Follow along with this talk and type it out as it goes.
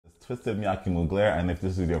Twisted MIYAKE-MUGLER, and if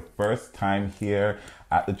this is your first time here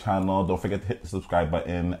at the channel, don't forget to hit the subscribe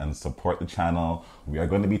button and support the channel. We are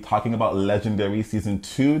going to be talking about Legendary Season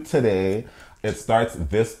 2 today. It starts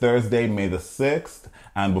this Thursday, May the 6th.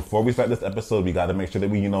 And before we start this episode, we got to make sure that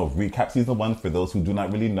we, recap Season 1 for those who do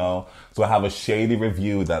not really know. So I have a shady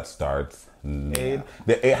review that starts now.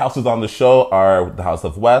 The 8 houses on the show are the House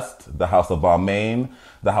of West, the House of Balmain,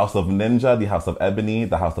 the House of Ninja, the House of Ebony,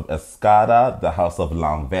 the House of Escada, the House of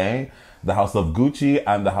Lanvin, the House of Gucci,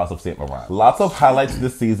 and the House of Saint Laurent. Lots of highlights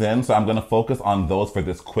this season, so I'm going to focus on those for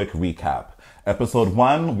this quick recap. Episode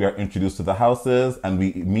 1, we are introduced to the houses, and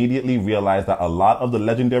we immediately realize that a lot of the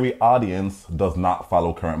legendary audience does not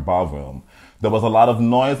follow current ballroom. There was a lot of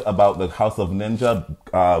noise about the House of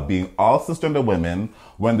Ninja being all sister women,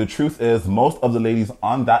 when the truth is most of the ladies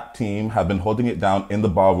on that team have been holding it down in the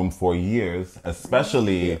ballroom for years,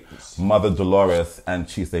 especially Mother Dolores and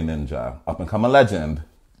Chise Ninja. Up and coming legend,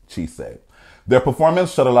 Chise. Their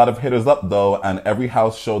performance shut a lot of hitters up though, and every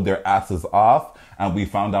house showed their asses off, and we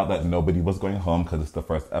found out that nobody was going home because it's the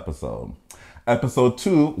first episode. Episode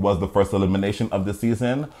 2 was the first elimination of the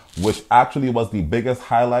season, which actually was the biggest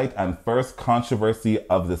highlight and first controversy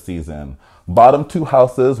of the season. Bottom 2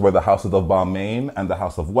 houses were the Houses of Balmain and the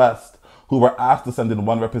House of West, who were asked to send in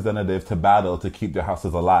one representative to battle to keep their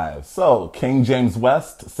houses alive. So, King James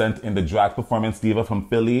West sent in the drag performance diva from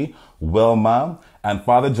Philly, Wilma, and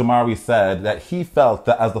Father Jamari said that he felt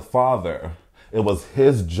that as the father, it was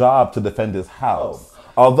his job to defend his house.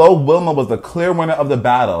 Although Wilma was the clear winner of the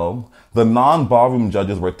battle, the non-ballroom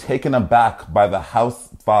judges were taken aback by the house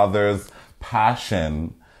father's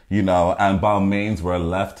passion, and Balmains were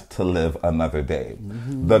left to live another day.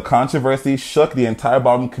 The controversy shook the entire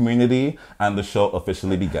ballroom community, and the show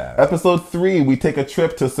officially began. Episode 3, we take a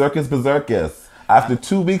trip to Circus Berserkus. After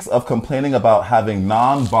 2 weeks of complaining about having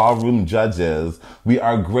non-ballroom judges, we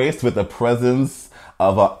are graced with the presence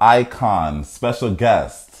of an icon, special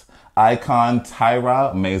guest, icon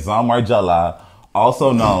Tyra Maison Margiela,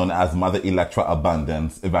 also known as Mother Electra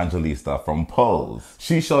Abundance Evangelista from Pose.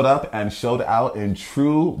 She showed up and showed out in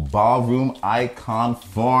true ballroom icon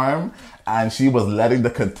form, and she was letting the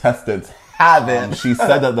contestants have it. She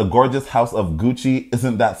said that the gorgeous House of Gucci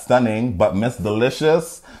isn't that stunning, but Miss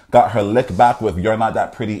Delicious got her lick back with You're Not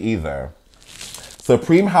That Pretty Either.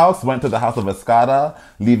 Supreme House went to the House of Escada,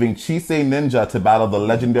 leaving Chise Ninja to battle the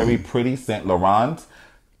legendary Pretty Saint Laurent.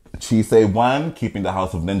 Chise won, keeping the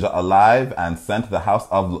House of Ninja alive, and sent the House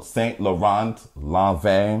of Saint Laurent,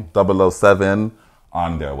 Lanvin, 007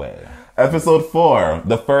 on their way. Episode 4,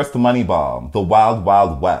 the first money ball, the Wild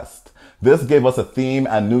Wild West. This gave us a theme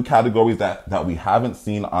and new categories that we haven't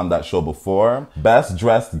seen on that show before. Best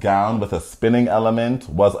dressed gown with a spinning element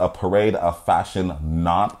was a parade of fashion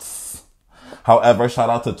knots. However, shout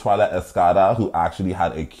out to Toilette Escada, who actually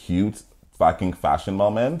had a cute fucking fashion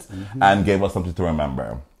moment and gave us something to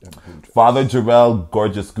remember. Father Jarrell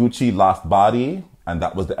Gorgeous Gucci lost body, and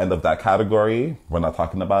that was the end of that category. We're not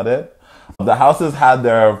talking about it. The houses had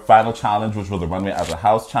their final challenge, which was the Runway as a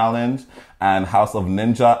House challenge, and House of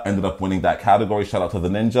Ninja ended up winning that category. Shout out to the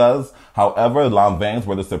ninjas. However, Lanvins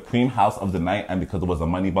were the supreme house of the night, and because it was a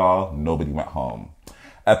money ball, nobody went home.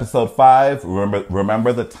 Episode 5,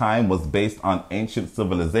 Remember the Time, was based on ancient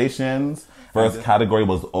civilizations. First category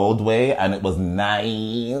was Old Way, and it was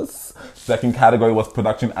nice. Second category was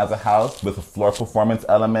Production as a House with a floor performance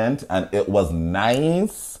element, and it was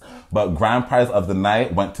nice. But grand prize of the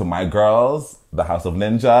night went to my girls, the House of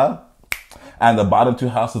Ninja. And the bottom 2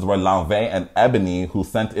 houses were Lanvin and Ebony, who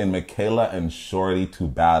sent in Michaela and Shorty to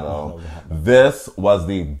battle. This was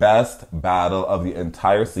the best battle of the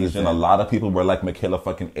entire season. A lot of people were like, Michaela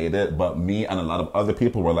fucking ate it, but me and a lot of other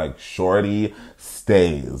people were like, Shorty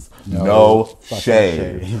stays. No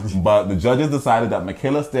shade. But the judges decided that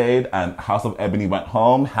Michaela stayed and House of Ebony went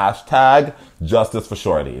home. Hashtag justice for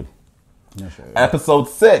Shorty. Episode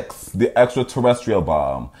 6, the extraterrestrial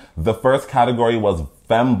ball. The first category was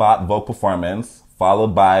Fembot Vogue Performance,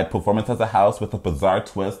 followed by Performance as a House with a bizarre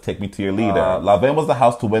twist, Take Me to Your Leader. Lanvin was the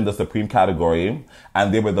house to win the Supreme category,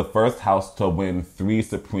 and they were the first house to win 3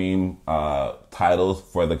 Supreme titles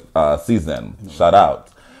for the season. Shout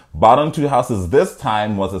out. Bottom 2 houses this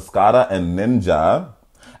time was Escada and Ninja,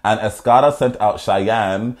 and Escada sent out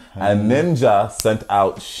Cheyenne, and Ninja sent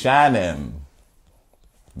out Shannon.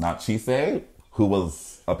 Not Chise, who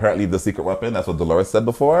was apparently the secret weapon. That's what Dolores said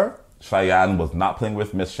before. Cheyenne was not playing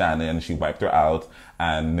with Miss Shannon. She wiped her out,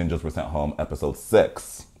 and ninjas were sent home. Episode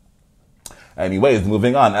 6. Anyways,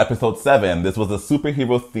 moving on. Episode 7. This was a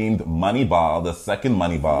superhero-themed money ball, the second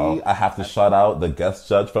money ball. I have to shout out the guest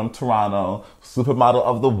judge from Toronto, supermodel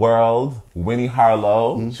of the world, Winnie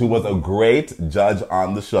Harlow. She was a great judge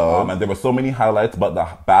on the show. And there were so many highlights, but the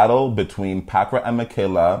battle between Pakra and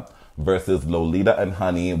Michaela versus Lolita and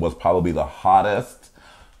Honey was probably the hottest.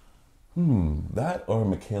 That or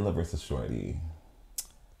Michaela versus Shorty.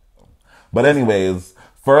 But anyways,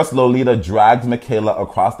 first Lolita dragged Michaela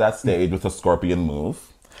across that stage with a scorpion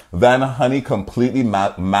move. Then Honey completely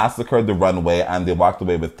massacred the runway and they walked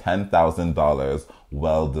away with $10,000.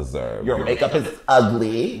 Well deserved. Your makeup is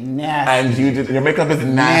ugly. Nasty. And your makeup is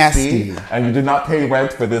nasty. And you did not pay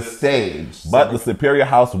rent for this stage. But the Superior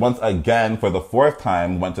House once again, for the 4th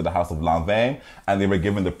time, went to the House of Lanvin and they were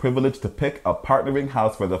given the privilege to pick a partnering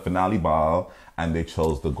house for the finale ball. And they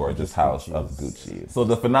chose the gorgeous house of Gucci. So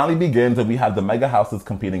the finale begins and we have the mega houses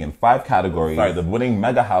competing in 5 categories. Sorry, the winning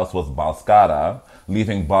mega house was Balscara,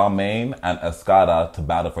 leaving Balmain and Escada to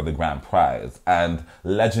battle for the grand prize and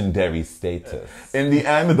legendary status. In the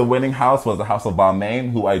end, the winning house was the House of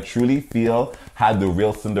Balmain, who I truly feel had the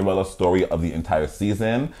real Cinderella story of the entire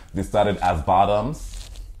season. They started as bottoms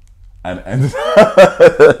and ended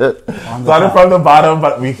started from the bottom,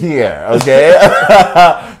 but we're here, okay?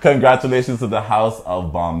 Congratulations to the House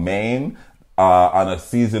of Balmain on a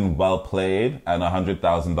season well played and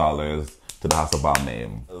 $100,000 to the House of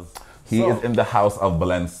Balmain. He is in the House of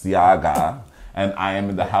Balenciaga and I am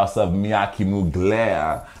in the House of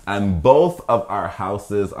MIYAKE-MUGLER, and both of our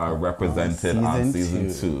houses are represented on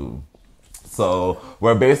season 2. So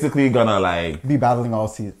we're basically gonna like be battling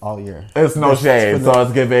all year. It's no shade. So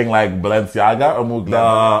it's giving like Balenciaga or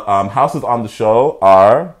Mugler. The houses on the show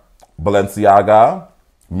are Balenciaga,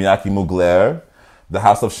 MIYAKE-MUGLER, the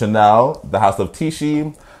House of Chanel, the House of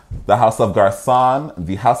Tishi, the House of Garçon,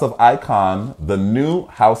 the House of Icon, the new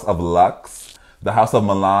House of Luxe, the House of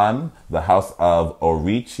Milan, the House of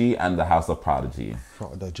Orici, and the House of Prodigy.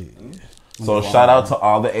 So shout out to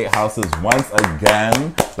all the 8 houses once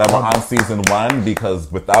again that were on season 1,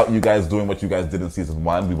 because without you guys doing what you guys did in season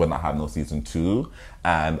 1, we would not have no season 2.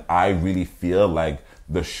 And I really feel like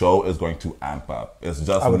the show is going to amp up. It's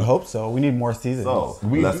just, I would hope so. We need more seasons. So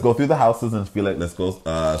let's go through the houses and feel like let's go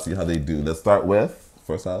see how they do. Let's start with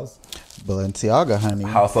first house. Balenciaga, honey.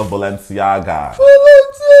 House of Balenciaga.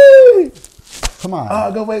 Come on.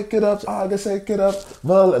 Aga, wake it up. Aga, shake it up.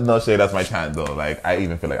 Well, no shade. That's my chant, though. Like, I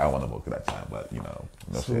even feel like I want to vote for that chant, but, you know,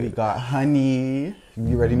 no so shade. we got Honey.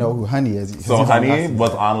 You already know who Honey is. So Honey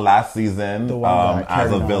was on last season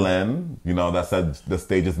as a villain. You know, that said the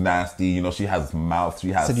stage is nasty. You know, she has mouth. She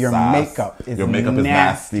has sass. Your makeup is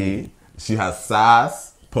nasty. She has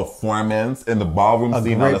sass, performance in the ballroom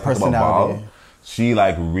scene. Great personality. She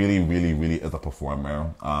like really is a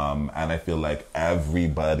performer. And I feel like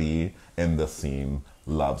everybody in the scene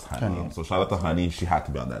loves Honey. So shout out to Honey. She had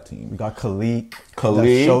to be on that team. We got Khalik.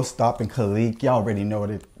 The show stopping Khalik. Y'all already know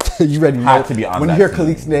it. You already know. Had to be on when that you hear team.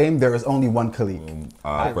 Khalik's name, there is only one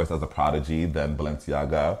Khalik. First as a Prodigy, then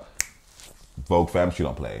Balenciaga. Vogue Femme, she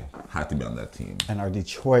don't play. Had to be on that team. And our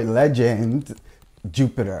Detroit legend,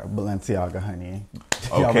 Jupiter Balenciaga, honey.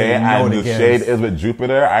 Okay, and the shade is with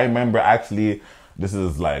Jupiter. I remember actually, this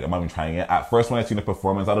is like, I'm not even trying it. At first when I seen the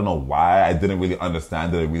performance, I don't know why, I didn't really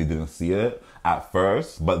understand it. I really didn't see it at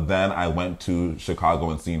first. But then I went to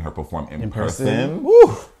Chicago and seen her perform in person.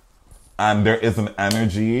 Woo! And there is an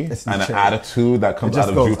energy and an attitude that comes out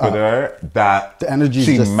of Jupiter that the energy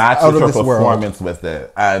she just matches out of her this performance world. with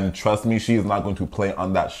it. And trust me, she is not going to play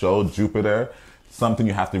on that show. Jupiter, something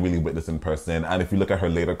you have to really witness in person. And if you look at her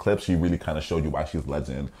later clips, she really kind of showed you why she's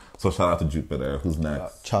legend. So shout out to Jupiter. Who's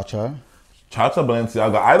next? Cha-Cha. Cha-Cha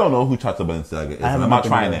Balenciaga. I don't know who Cha-Cha Balenciaga is. I'm not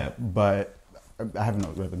trying it. But I haven't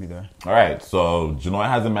met them either. All right. So Janoy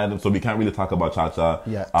hasn't met them. So we can't really talk about Cha-Cha.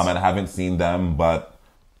 Yet. And I haven't seen them, but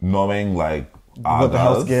knowing like what the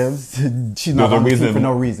house gives, she's not on the team for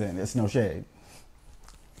no reason. It's no shade.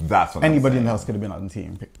 That's what anybody in the house could have been on the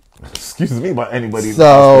team. Excuse me, but anybody in the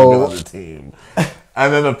house could have been on the team.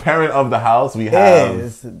 And then the parent of the house we have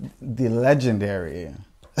is the legendary.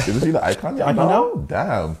 Isn't she the icon? Yeah, I know.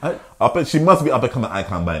 Damn. She must be up and coming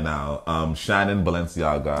icon by now. Shannon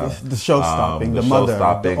Balenciaga. The show stopping, the mother,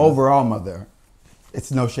 the overall mother.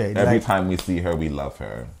 It's no shade. Every time we see her, we love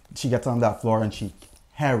her. She gets on that floor and she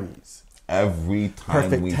carries. Every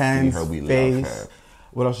time we see her, we love her.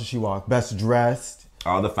 What else does she walk? Best dressed.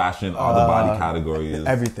 All the fashion, all the body categories.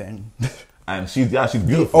 Everything. And she's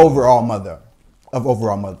beautiful. The overall mother of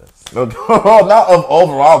overall mothers. Not of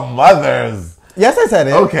overall mothers. Yes, I said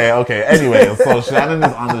it. Okay. Anyway, so Shannon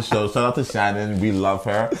is on the show. Shout out to Shannon. We love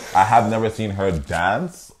her. I have never seen her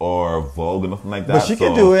dance or Vogue or nothing like that. But she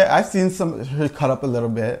can do it. I've seen her cut up a little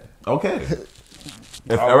bit. Okay.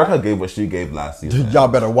 If Erica gave what she gave last season, y'all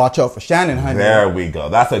better watch out for Shannon, honey. There we go.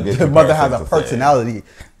 That's a good. The mother has a personality,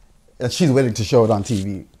 and she's waiting to show it on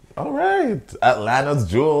TV. All right, Atlanta's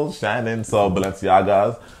Jewel, Shannon. So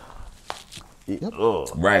Balenciaga's. Yep.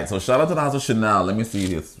 Right. So shout out to the House of Chanel. Let me see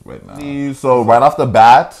this right now. So right off the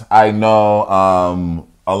bat, I know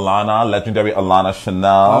Alana, legendary Alana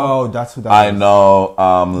Chanel. Oh, that's who that I know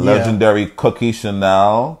legendary Cookie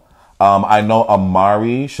Chanel. I know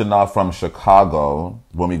Amari Chanel from Chicago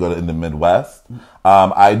when we go in the Midwest.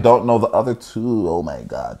 I don't know the other two. Oh my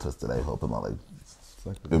God, Twisted. I hope I'm not like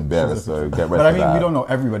embarrassed or get ready. But I mean, we don't know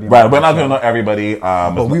everybody. Right, we're not going to know everybody.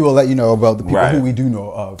 But we will let you know about the people who we do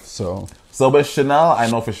know of. So with Chanel, I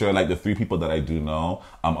know for sure, like the three people that I do know,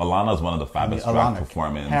 Alana is one of the fabbest drag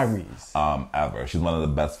performers ever. She's one of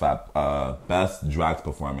the best drag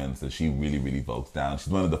performances. She really, really votes down. She's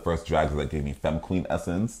one of the first drags that gave me femme queen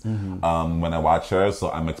essence when I watch her. So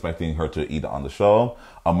I'm expecting her to eat it on the show.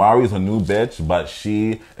 Amari's a new bitch, but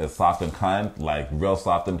she is soft and cunt, like real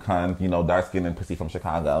soft and cunt. You know, dark skin and pussy from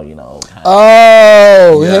Chicago. You know.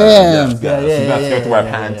 Oh, yeah. She's not scared to wear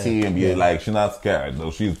a panty and be like, she's not scared.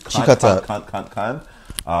 No, she's cunt.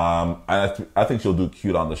 I think she'll do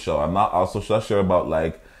cute on the show. I'm not also sure about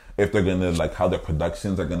like if they're gonna like how their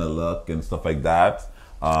productions are gonna look and stuff like that.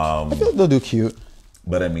 I think they'll do cute.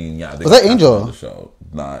 But I mean, yeah. Was that Angel? On the show.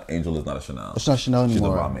 Nah, Angel is not a Chanel. It's not Chanel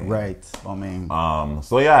anymore. She's a Balmain. Right, Balmain.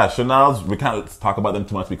 So yeah, Chanel's. We can't talk about them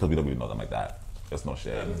too much because we don't really know them like that. There's no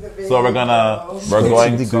shade. So we're going to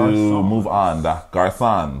move on. The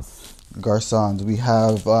Garçons. We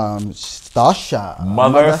have Stasha.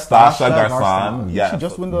 Mother Stasha Garçon. Yeah. She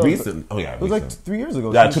just won the... Recently. Oh yeah. It was like 3 years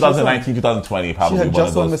ago. Yeah, 2019, 2020 probably. She had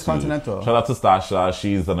just won Miss Continental. Shout out to Stasha.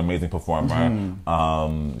 She's an amazing performer.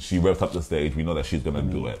 She ripped up the stage. We know that she's going to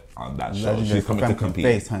do it on that show. Legendary she's coming to compete.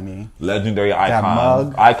 Face, honey. Legendary icon. That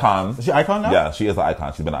mug. Icon. Is she icon now? Yeah, she is an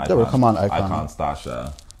icon. She's been an icon. Yeah, come on, icon. Icon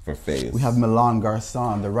Stasha. For face. We have Milan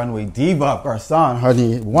Garçon, the runway diva Garçon,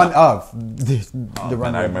 honey. One of the runway.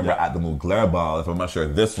 And I remember at the Mugler ball, if I'm not sure,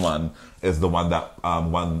 this one is the one that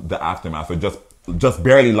won the aftermath, or just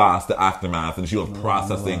barely lost the aftermath, and she was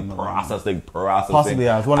processing. Possibly,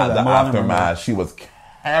 yeah, it was one of them. The aftermath. She was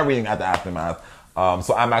carrying at the aftermath.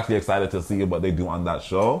 So I'm actually excited to see what they do on that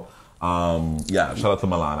show. Yeah, shout out to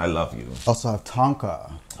Milan. I love you. Also have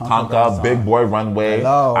Tonka, Big Boy Runway.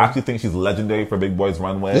 Hello. I actually think she's legendary for Big Boy's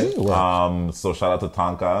Runway. So shout out to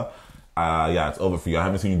Tonka. Yeah, it's over for you. I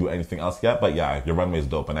haven't seen you do anything else yet, but yeah, your runway is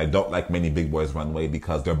dope. And I don't like many Big Boys Runway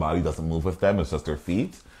because their body doesn't move with them. It's just their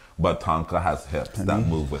feet. But Tonka has hips that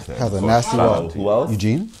move with him. Has a nasty one. Who else?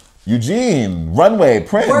 Eugene, Runway,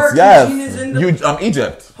 Prince, Where yes. Eugene is in the...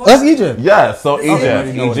 Egypt. That's Egypt. Yeah, so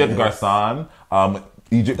Egypt Garçon.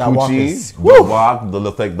 Egypt Gucci, the walk,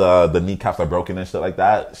 looks like the kneecaps are broken and shit like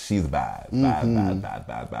that. She's bad.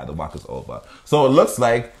 Bad. The walk is over. So it looks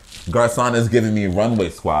like Garçon is giving me Runway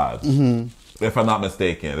Squad. If I'm not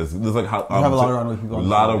mistaken. It's like how you have a lot of runway people. A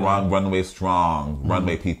lot of runway strong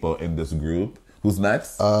runway people in this group. Who's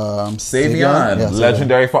next? Savion,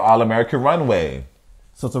 legendary for All American Runway.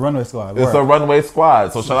 So it's a runway squad. It's a runway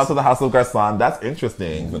squad. So shout out to the House of Garçon. That's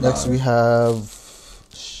interesting. Next we have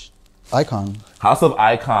Icon. House of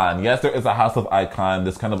Icon. Yes, there is a House of Icon.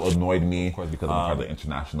 This kind of annoyed me, of course, because I'm part of the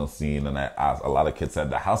international scene, and I asked, a lot of kids said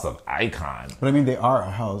the House of Icon. But I mean, they are a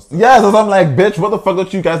house. Yeah, so I'm like, bitch, what the fuck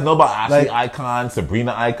don't you guys know about Ashley Icon,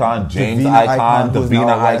 Sabrina Icon, James Icon,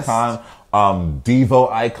 Davina Icon, Devo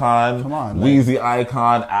Icon, come on, Weezy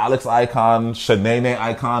Icon, Alex Icon, Shanae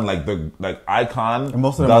Icon, Icon and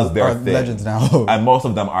most of them does their are thing. Legends now. And most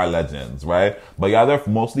of them are legends, right? But yeah, they're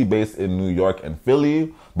mostly based in New York and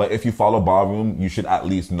Philly. But if you follow Ballroom, you should at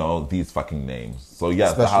least know these fucking names. So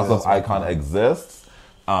yes, the House of Icon exists.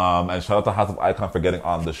 And shout out to House of Icon for getting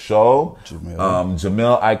on the show.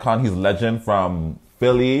 Jamil Icon, he's legend from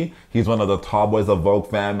Philly. He's one of the tall boys of Vogue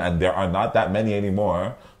fam, and there are not that many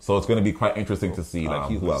anymore. So it's going to be quite interesting to see.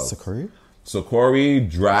 Who else? Sakuri,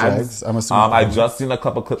 Drags. I just seen a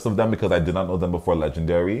couple clips of them because I did not know them before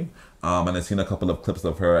Legendary. And I seen a couple of clips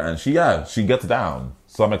of her, and she gets down.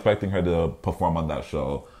 So I'm expecting her to perform on that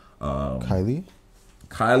show. Kylie,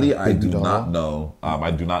 I do not know. I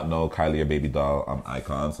do not know Kylie or Baby Doll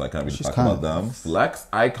Icon, so I can't really talk about them. Flex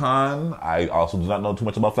Icon, I also do not know too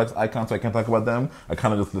much about Flex Icon, so I can't talk about them. I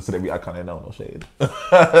kind of just listed every icon I know, no shade.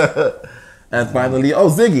 And finally,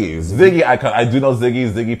 Ziggy Icon. I do know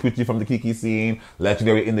Ziggy Pucci from the Kiki scene,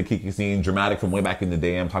 legendary in the Kiki scene, dramatic from way back in the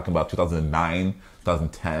day. I'm talking about 2009,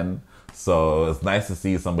 2010. So it's nice to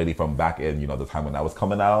see somebody from back in, the time when I was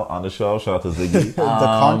coming out on the show. Shout out to Ziggy. The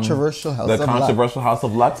controversial House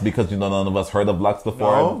of Lux. Because none of us heard of Lux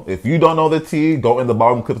before. No. If you don't know the tea, go in the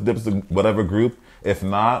Ballroom Clips Dips whatever group. If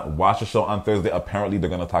not, watch the show on Thursday. Apparently, they're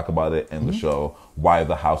going to talk about it in the show. Why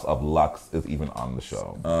the House of Lux is even on the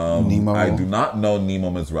show. Nemo. I do not know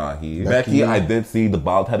Nemo Mizrahi. Becky, I did see the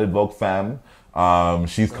bald-headed Vogue femme.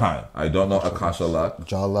 She's kind. I don't know Akasha Lux.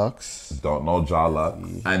 Ja Lux. Don't know Ja Lux.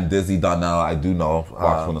 And Dizzy Donnell, I do know.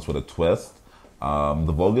 Watch Winners with a Twist.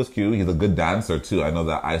 The Vogue is cute. He's a good dancer too. I know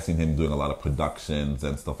that I've seen him doing a lot of productions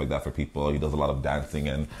and stuff like that for people. He does a lot of dancing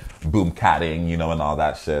and boom catting, and all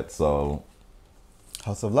that shit. So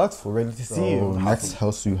House of Lux, we're ready to see you. Next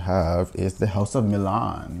house you have is the House of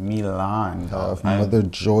Milan. Mother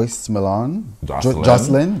Joyce Milan.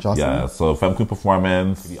 Jocelyn. Yeah, so Femme Queen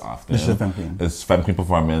Performance. Pretty often. It's Femme Queen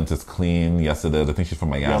Performance. It's clean. Yes, it is. I think she's from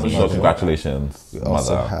Miami. So congratulations, We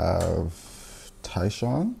also have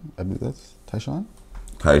Tyshawn. I believe that's Tyshawn.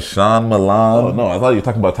 Tyshawn Milan. Oh, no, I thought you were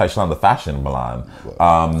talking about Tyshawn the fashion Milan.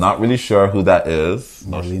 Not really sure who that is.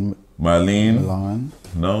 Marlene Milan.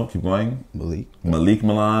 No, keep going. Malik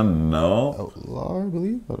Milan. No. Outlaw, I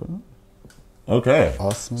believe. I don't know. Okay.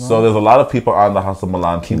 So there's a lot of people on the House of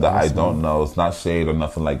Milan team that I don't know. It's not shade or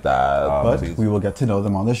nothing like that. But we will get to know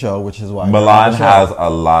them on the show, which is why Milan has a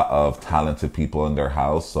lot of talented people in their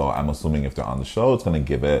house. So I'm assuming if they're on the show, it's going to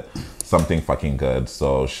give it something fucking good.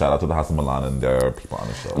 So shout out to the House of Milan and their people on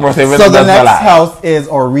the show. So the next house is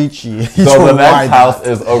Orichi. So the next house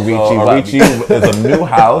is Orichi. Orichi is a new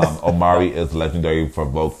house. Omari is legendary for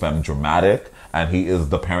Vogue Femme Dramatic. And he is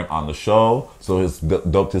the parent on the show. So it's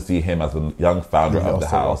dope to see him as a young founder of the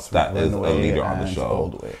house that is a leader on the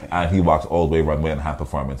show. And he walks Old Way, Runway, and Hand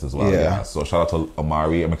Performance as well. Yeah. So shout out to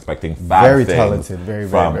Omari. I'm expecting very talented,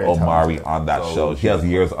 from Omari on that show. He has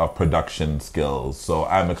years of production skills. So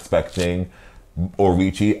I'm expecting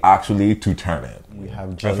Orichi actually to turn it. We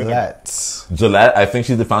have Gillette. Gillette, I think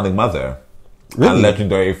she's the founding mother. Really? And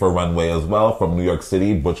legendary for Runway as well, from New York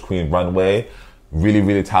City, Butch Queen Runway. Really,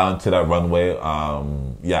 really talented at Runway.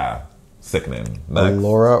 Yeah, sickening. Next.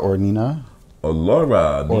 Laura or Nina? Nina. I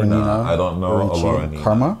don't know. Laura,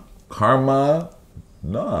 Nina. Karma?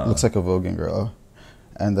 No. Looks like a Voguing girl.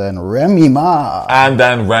 And then Remy Ma.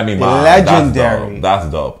 Legendary.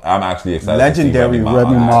 That's dope. I'm actually excited Legendary to see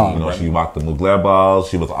Remy Ma. She rocked the Mugler balls.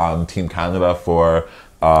 She was on Team Canada for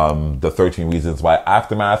the 13 Reasons Why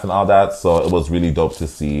Aftermath and all that. So it was really dope to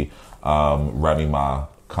see Remy Ma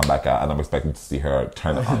come back out, and I'm expecting to see her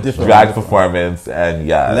turn it on. Drag performance, and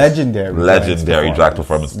legendary drag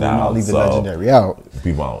performance now. We'll not leave the legendary out.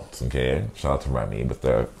 We won't, okay? Shout out to Remy with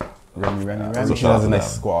their Remy. She has a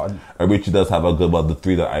nice squad. Orichi does have a good one. The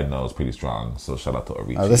three that I know is pretty strong, so shout out to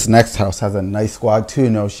Orichi. This next house has a nice squad too,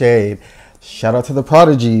 no shade. Shout out to the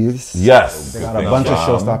Prodigies. Yes. They got a bunch of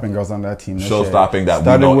show-stopping girls on that team. Show-stopping that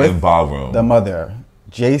we know in Ballroom. The mother,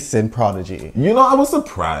 Jason Prodigy. I was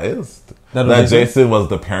surprised that Jason was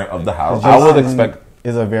the parent of the house. I would expect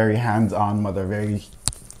is a very hands-on mother.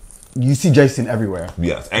 You see Jason everywhere.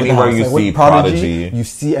 Yes, anywhere you see Prodigy, you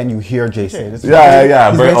see and you hear Jason.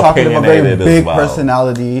 Yeah. He's very opinionated, very big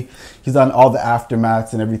personality. He's on all the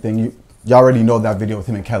aftermaths and everything. You already know that video with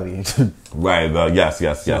him and Kelly. Right. Yes.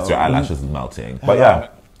 Your eyelashes is melting. But yeah,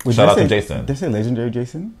 shout out to Jason. Did they say legendary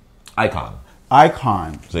Jason? Icon.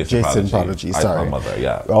 Jason Prodigy. Sorry. Icon mother.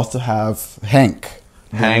 Yeah. We also have Hank.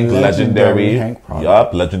 Legendary. Hank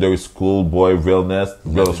Yup. Legendary Schoolboy Realness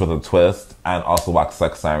with a Twist, and also Wax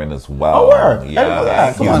Sex Siren as well. Oh, word.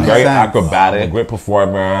 Yeah. He's very acrobatic, great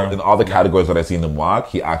performer. In all the categories that I've seen him walk,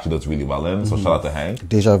 he actually does really well in. So shout out to Hank.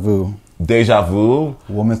 Deja Vu.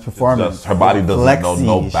 Woman's performance. Her body doesn't know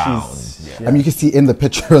no bounds. I mean, you can see in the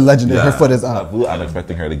picture, legendary. Her foot is up. I'm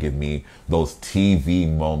expecting her to give me those TV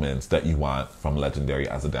moments that you want from Legendary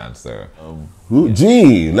as a dancer.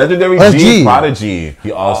 Legendary G Prodigy.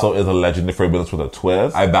 He also is a legendary for Winners with a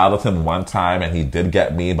Twist. I battled him one time and he did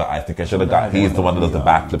get me, but I think I should have got. He's the one that does the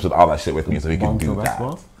backflips and all that shit with me, so he can do that.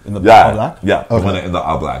 In the all black? Yeah, the one in the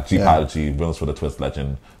all black. G Prodigy, Winners with a Twist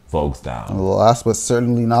legend. Vogue's down. And last but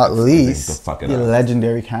certainly not least, the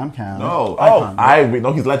legendary Cam. No,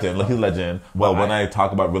 he's legend. He's legend. Well, when I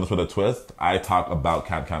talk about Realness with a Twist, I talk about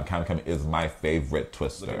Cam. Cam is my favorite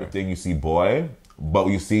twister. Everything you see, boy. But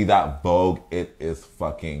you see that Vogue, it is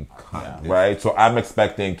fucking cunt, right? So I'm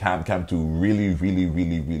expecting Cam to really eat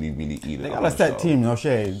it. They got a set team, no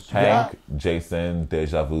shade. Hank, Jason,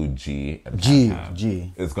 Deja Vu, G, and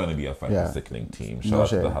G. It's going to be a fucking sickening team. Shout out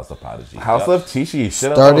to the House of Prodigy. House of Tishi.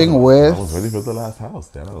 Starting with... I was ready for the last house.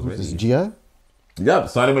 Damn, I was ready. This is Gia? Yep,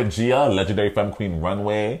 starting with Gia, legendary Femme Queen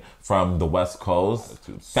Runway from the West Coast.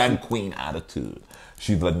 Femme Queen attitude.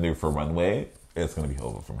 she's legendary for runway. It's gonna be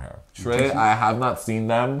over from her. Trey, I have not seen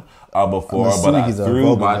them before, but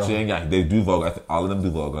through watching, yeah, they do Vogue. All of them do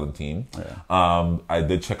Vogue on the team. Yeah. I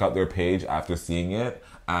did check out their page after seeing it,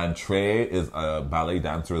 and Trey is a ballet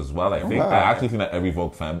dancer as well. I think I actually think that every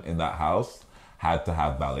Vogue femme in that house had to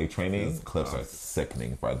have ballet training. Clips are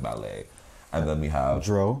sickening for ballet. And then we have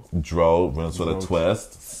Dro, runs with a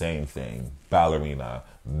twist, same thing. Ballerina,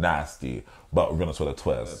 nasty, but we're gonna sort of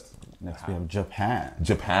twist. Next we have Japan.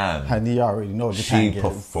 Honey, you already know what Japan She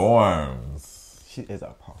performs. She is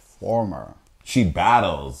a performer. She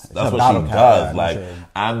battles. That's what she does. Like,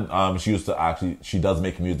 and she used to actually, she does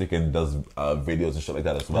make music and does videos and shit like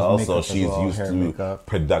that as well. So she's used to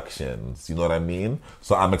productions. You know what I mean?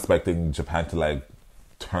 So I'm expecting Japan to like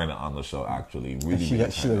turn it on the show. Actually, really,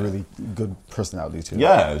 she's a really good personality too.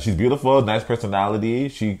 Yeah, she's beautiful, nice personality.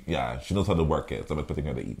 She knows how to work it. So I'm expecting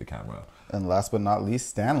her to eat the camera. And last but not least,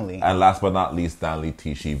 Stanley.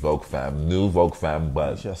 T. Vogue femme, new Vogue femme,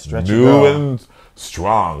 but new and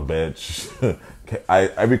strong, bitch.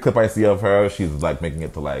 Every clip I see of her, she's like making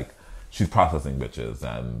it to like, she's processing bitches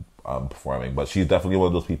and performing. But she's definitely one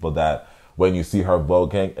of those people that when you see her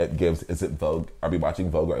voguing, it gives, is it Vogue? Are we watching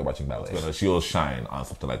Vogue or are we watching ballet? She'll shine on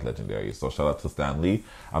something like Legendary. So shout out to Stanley.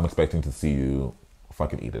 I'm expecting to see you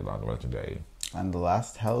fucking eat it on Legendary. And the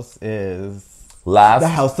last house is... the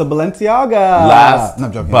House of Balenciaga. Last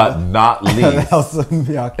but not least the House of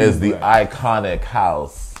is the iconic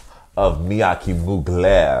house of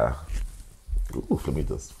Miyake-MUGLER. Ooh, let me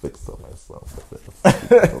just fix up myself with this.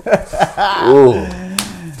 Ooh.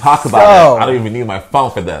 Talk about it. I don't even need my phone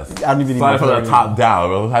for this. I don't even need my phone. From the top down.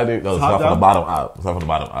 No, start from the bottom up. Start from the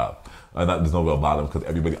bottom up. There's no real bottom because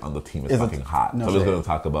everybody on the team is fucking hot. So we're just going to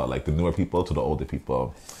talk about like the newer people to the older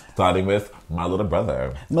people. Starting with my little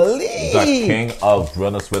brother, Malik, the king of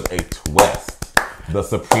runners with a twist, the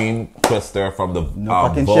supreme twister from the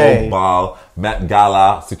Vogue Ball Met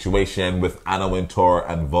Gala situation with Anna Wintour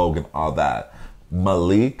and Vogue and all that.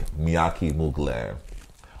 Miyake-MUGLER,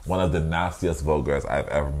 one of the nastiest Voguers I've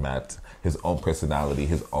ever met. His own personality,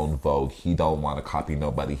 his own Vogue. He don't want to copy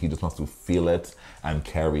nobody. He just wants to feel it and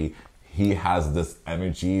carry. He has this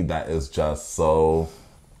energy that is just so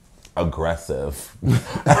aggressive.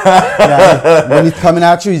 When he's coming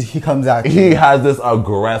at you, he comes at you. He has this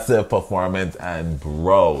aggressive performance and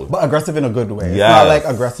bro. But aggressive in a good way. It's not like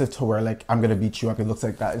aggressive to where like I'm gonna beat you up. It looks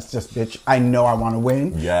like that. It's just bitch. I know I want to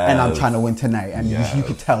win, and I'm trying to win tonight. And you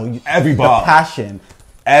could tell every ball, the passion.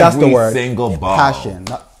 That's the word. Single ball. Passion.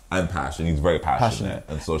 And passion. He's very passionate.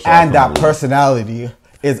 And so that personality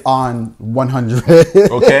is on 100.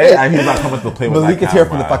 Okay, and he's not coming to play with that camera. Here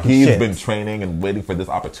for the fucking He's been training and waiting for this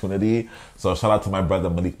opportunity. So shout out to my brother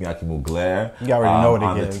Malik Miyake-MUGLER. You already know what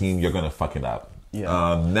on the team. You're gonna fuck it up.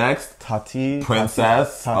 Yeah. Next, Tati,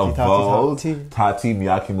 Princess of Vogue, Tati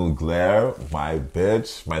Miyake-MUGLER, my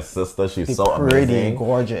bitch, my sister. She's so amazing,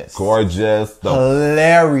 gorgeous,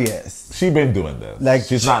 hilarious. She's been doing this. Like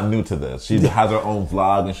she's not new to this. She has her own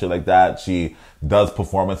vlog and shit like that. She does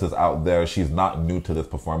performances out there. She's not new to this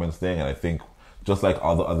performance thing, and I think just like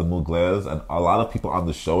all the other Muglers and a lot of people on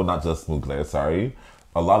the show, not just Mugler, sorry.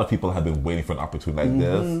 A lot of people have been waiting for an opportunity like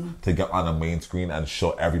this to get on a main screen and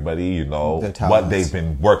show everybody, you know, what they've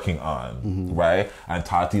been working on, right? And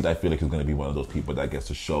Tati, I feel like is going to be one of those people that gets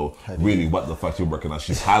to show really what the fuck she's working on.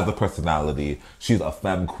 She has the personality. She's a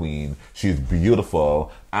femme queen. She's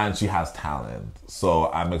beautiful. And she has talent. So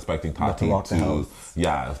I'm expecting Tati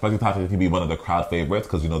to be one of the crowd favorites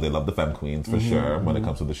because, you know, they love the femme queens for sure when it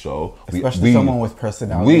comes to the show. Especially someone with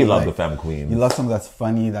personality. We love the femme queens. You love someone that's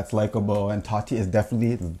funny, that's likable, and Tati is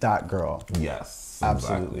definitely that girl. Yes,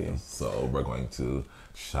 absolutely. Exactly. So we're going to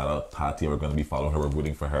shout out Tati. We're going to be following her. We're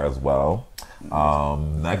rooting for her as well.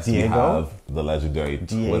 Next we have the legendary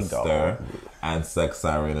Twister and Sex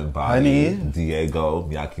Siren and Body. Diego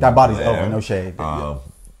Miyake-MUGLER. That body's over, no shade.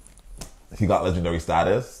 He got legendary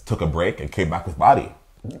status, took a break, and came back with body.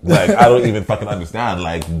 Like, I don't even fucking understand.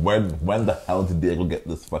 Like, when the hell did Diego get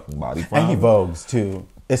this fucking body from? And he vogues, too.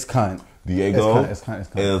 It's cunt. Diego is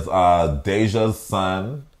Deja's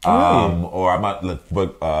son. Or I'm not,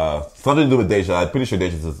 but something to do with Deja. I'm pretty sure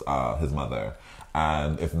Deja's his mother.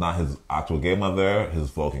 And if not his actual gay mother, his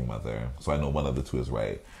voguing mother. So I know one of the two is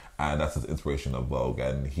right. And that's his inspiration of Vogue.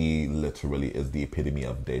 And he literally is the epitome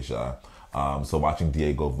of Deja. So watching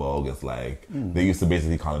Diego Vogue is like, they used to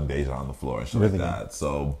basically call him Deja on the floor and shit like that.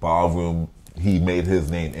 So ballroom, he made his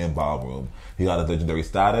name in ballroom. He got his legendary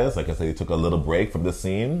status. Like I said, he took a little break from the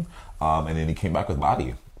scene, and then he came back with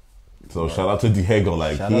body. So shout out to Diego.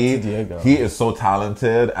 Like he is so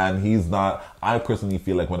talented, and he's not. I personally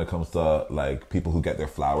feel like when it comes to like people who get their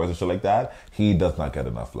flowers and shit like that, he does not get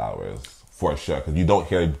enough flowers. for sure, because you don't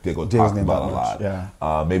hear Diego talk about a lot.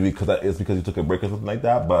 Yeah. Maybe because he took a break or something like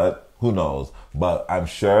that, but who knows? But I'm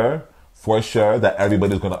sure, for sure, that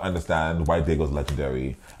everybody's going to understand why Diego's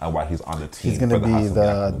legendary and why he's on the team. He's going to be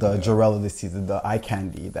the Jarrell of this season, the eye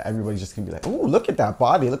candy that everybody's just going to be like, ooh, look at that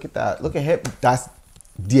body, look at that, look at him. That's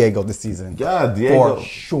Diego this season. Yeah, Diego. For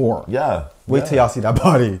sure. Yeah. Wait till y'all see that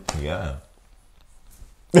body. Yeah.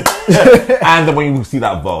 And then when you see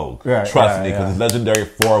that Vogue, trust me, because it's legendary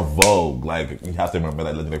for Vogue. Like, you have to remember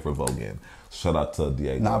that legendary for Vogue game. Shout out to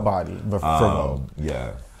Diego. Not body, but for Vogue.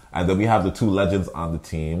 Yeah. And then we have the two legends on the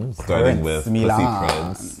team, starting with Milan.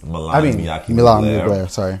 Prince, Milan, MIYAKE-MUGLER,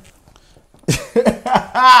 sorry. Prince,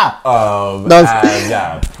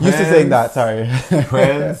 used to saying that, sorry.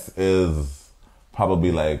 Prince is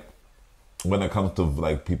probably like, when it comes to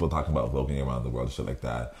like people talking about voguing around the world and shit like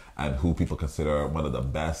that, and who people consider one of the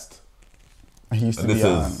best.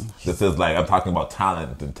 This is like, I'm talking about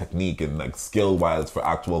talent and technique and like skill wise for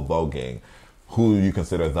actual voguing. Who you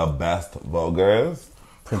consider the best voguers?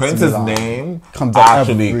 Prince's name comes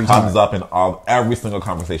up in every single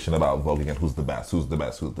conversation about voguing and who's the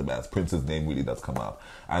best. Prince's name really does come up,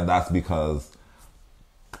 and that's because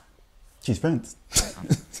she's Prince.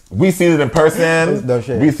 We've seen it in person. No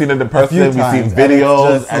shade. We've seen it in person. We've seen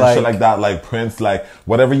videos and shit like that. Like Prince, like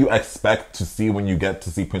whatever you expect to see when you get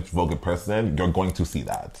to see Prince Vogue in person, you're going to see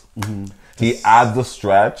that. He adds the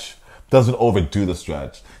stretch, doesn't overdo the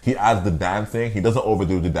stretch. He adds the dancing, he doesn't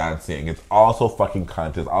overdo the dancing. It's also fucking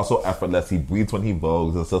conscious, also effortless. He breathes when he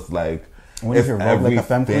vogues. It's just like, when you vogue like a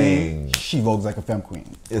femme queen, she vogues like a femme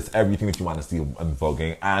queen. It's everything that you want to see in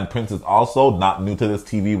voguing. And Prince is also not new to this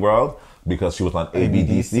TV world, because she was on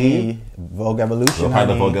ABDC, Vogue Evolution, part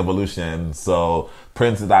of Vogue Evolution. So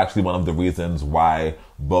Prince is actually one of the reasons why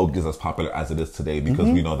Vogue is as popular as it is today, because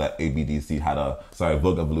we know that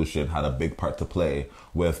Vogue Evolution had a big part to play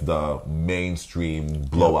with the mainstream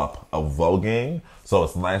blow up of voguing. So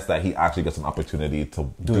it's nice that he actually gets an opportunity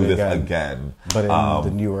to do this again. But in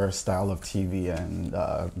the newer style of TV and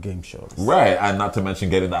game shows. Right, and not to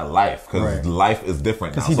mention getting that life, because life is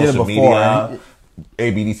different now. He did it before.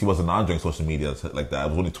 ABDC wasn't on during social media like that. It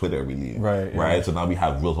was only Twitter, really. Right. So now we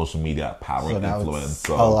have real social media power and influence.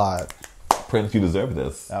 So a lot. Prince, you deserve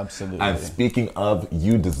this. Absolutely. And speaking of,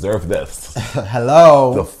 you deserve this.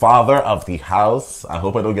 Hello. The father of the house. I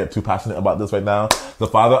hope I don't get too passionate about this right now. The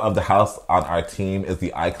father of the house on our team is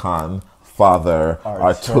the icon father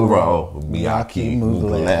Arturo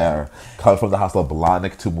MIYAKE-MUGLER. Comes from the house of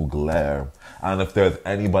Blahnik to Mugler. And if there's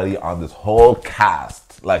anybody on this whole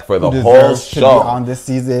cast, like for the whole show on this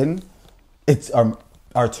season, it's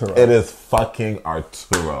Arturo. It is fucking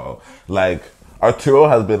Arturo. Like, Arturo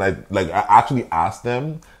has been like I actually asked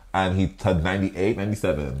him, and he said 98,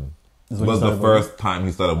 97 was the first time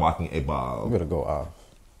he started walking a ball. I'm gonna go off.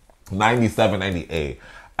 97, 98.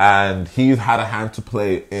 And he's had a hand to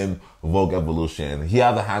play in Vogue Evolution. He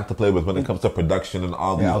has a hand to play with when it comes to production and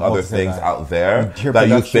all these other things out there that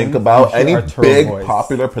you think about. Any big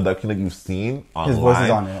popular production that you've seen online, his voice is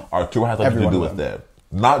on it. Arturo has something to do with it.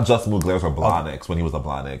 Not just Muglers or Blahniks when he was a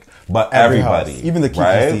Blahnik, but everybody. Even the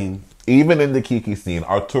Kiki scene. Even in the Kiki scene,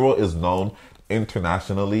 Arturo is known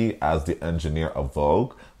internationally as the engineer of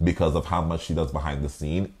Vogue because of how much he does behind the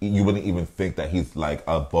scene. You wouldn't even think that he's like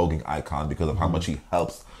a voguing icon because of how much he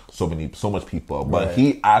helps so much people. But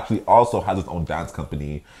he actually also has his own dance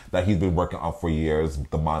company that he's been working on for years,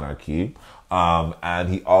 the Monarchy. And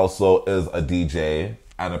he also is a DJ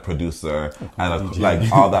and a producer and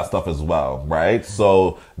like all that stuff as well, right?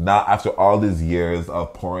 So now after all these years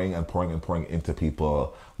of pouring into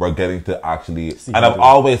people, we're getting to actually, and I've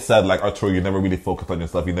always said, like, Arturo, you never really focus on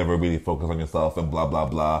yourself, and blah, blah,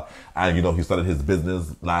 blah. And, you know, he started his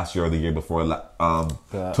business last year or the year before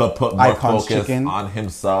to put more focus on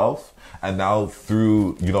himself. And now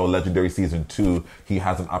through, you know, Legendary Season 2, he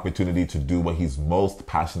has an opportunity to do what he's most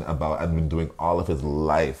passionate about and been doing all of his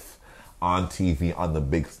life on TV, on the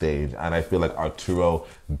big stage. And I feel like Arturo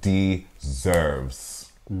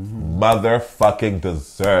deserves, motherfucking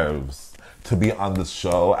deserves to be on this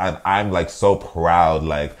show. And I'm like so proud.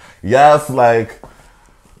 Yes, I'm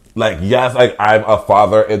a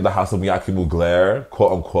father in the house of MIYAKE-MUGLER,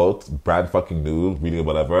 quote unquote, brand fucking new, reading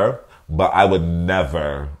whatever. But I would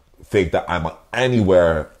never think that I'm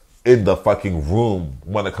anywhere in the fucking room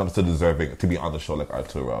when it comes to deserving to be on the show like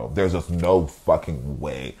Arturo. There's just no fucking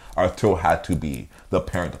way. Arturo had to be the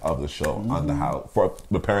parent of the show on the house, for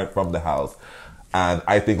the parent from the house. And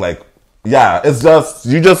I think it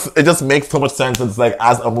just makes so much sense. It's like,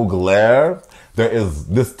 as a Mugler,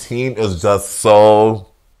 this team is just so,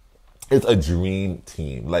 it's a dream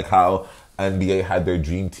team. Like how NBA had their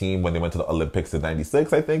dream team when they went to the Olympics in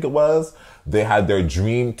 96, I think it was. They had their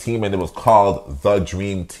dream team and it was called the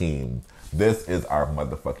Dream Team. This is our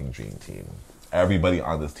motherfucking dream team. Everybody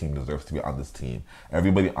on this team deserves to be on this team.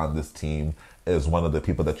 Everybody on this team is one of the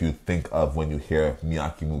people that you think of when you hear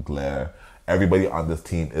MIYAKE-MUGLER. Everybody on this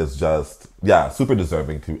team is just, yeah, super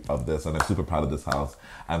deserving of this. And I'm super proud of this house.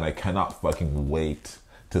 And I cannot fucking wait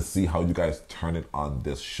to see how you guys turn it on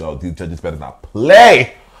this show. These judges better not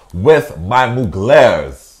play with my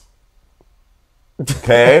Muglers.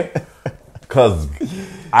 Okay? Because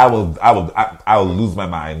I will lose my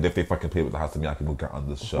mind if they fucking play with the house of MIYAKE-MUGLER on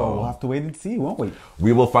this show. Well, we'll have to wait and see, won't we?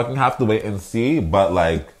 We will fucking have to wait and see, but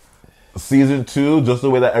like season 2, just the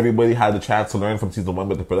way that everybody had the chance to learn from season 1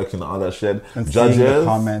 with the production and all that shit. And judges, the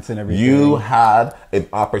comments and everything. You had an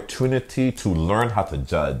opportunity to learn how to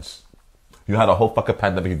judge. You had a whole fucking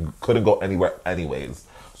pandemic. You couldn't go anywhere anyways.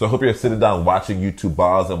 So I hope you're sitting down watching YouTube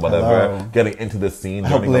balls and whatever, getting into the scene. I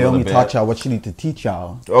hope Naomi taught y'all what she need to teach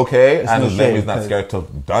y'all. Okay, and Naomi's not scared to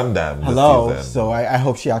done them this season. So I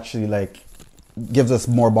hope she actually like gives us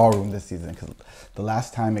more ballroom this season, because the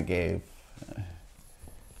last time it gave,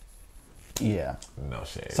 yeah, no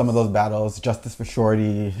shade. Some of those battles, justice for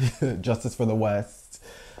Shorty, justice for the West,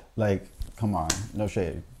 like come on, no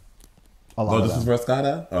shade. No, Justice for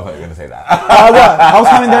Escada? Oh, I thought you were going to say that. I was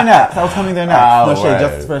coming there next. No shade, right.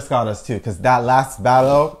 Justice for Escadas too, because that last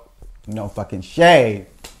battle, no fucking shade.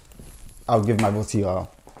 I'll give my vote to y'all.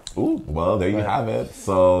 Ooh, well, there you have it.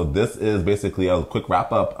 So this is basically a quick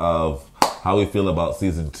wrap up of how we feel about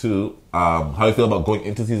season 2, how we feel about going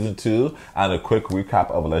into season 2, and a quick recap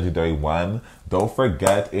of Legendary 1. Don't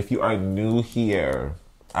forget, if you are new here,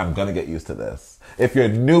 I'm gonna get used to this. If you're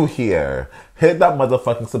new here, hit that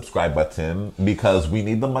motherfucking subscribe button because we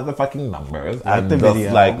need the motherfucking numbers. Like the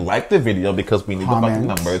video. Like the video because we need the fucking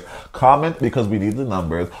numbers. Comment because we need the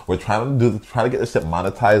numbers. We're trying to get this shit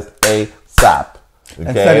monetized ASAP. Okay?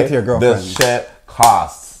 And send it to your girlfriend. This shit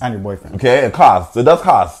costs. And your boyfriend. Okay? It costs. It does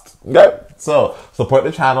cost. Okay? So support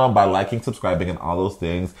the channel by liking, subscribing, and all those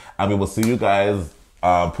things. And we will see you guys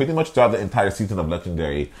pretty much throughout the entire season of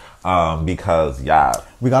Legendary, because we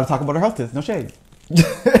gotta talk about our health tips. No shade.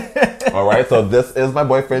 All right, so this is my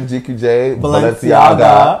boyfriend GQJ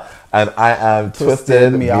Balenciaga, and I am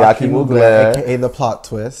Twisted MIYAKE-MUGLER, aka the plot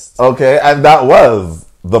twist. Okay, and that was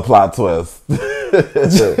the plot twist.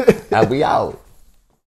 And we out.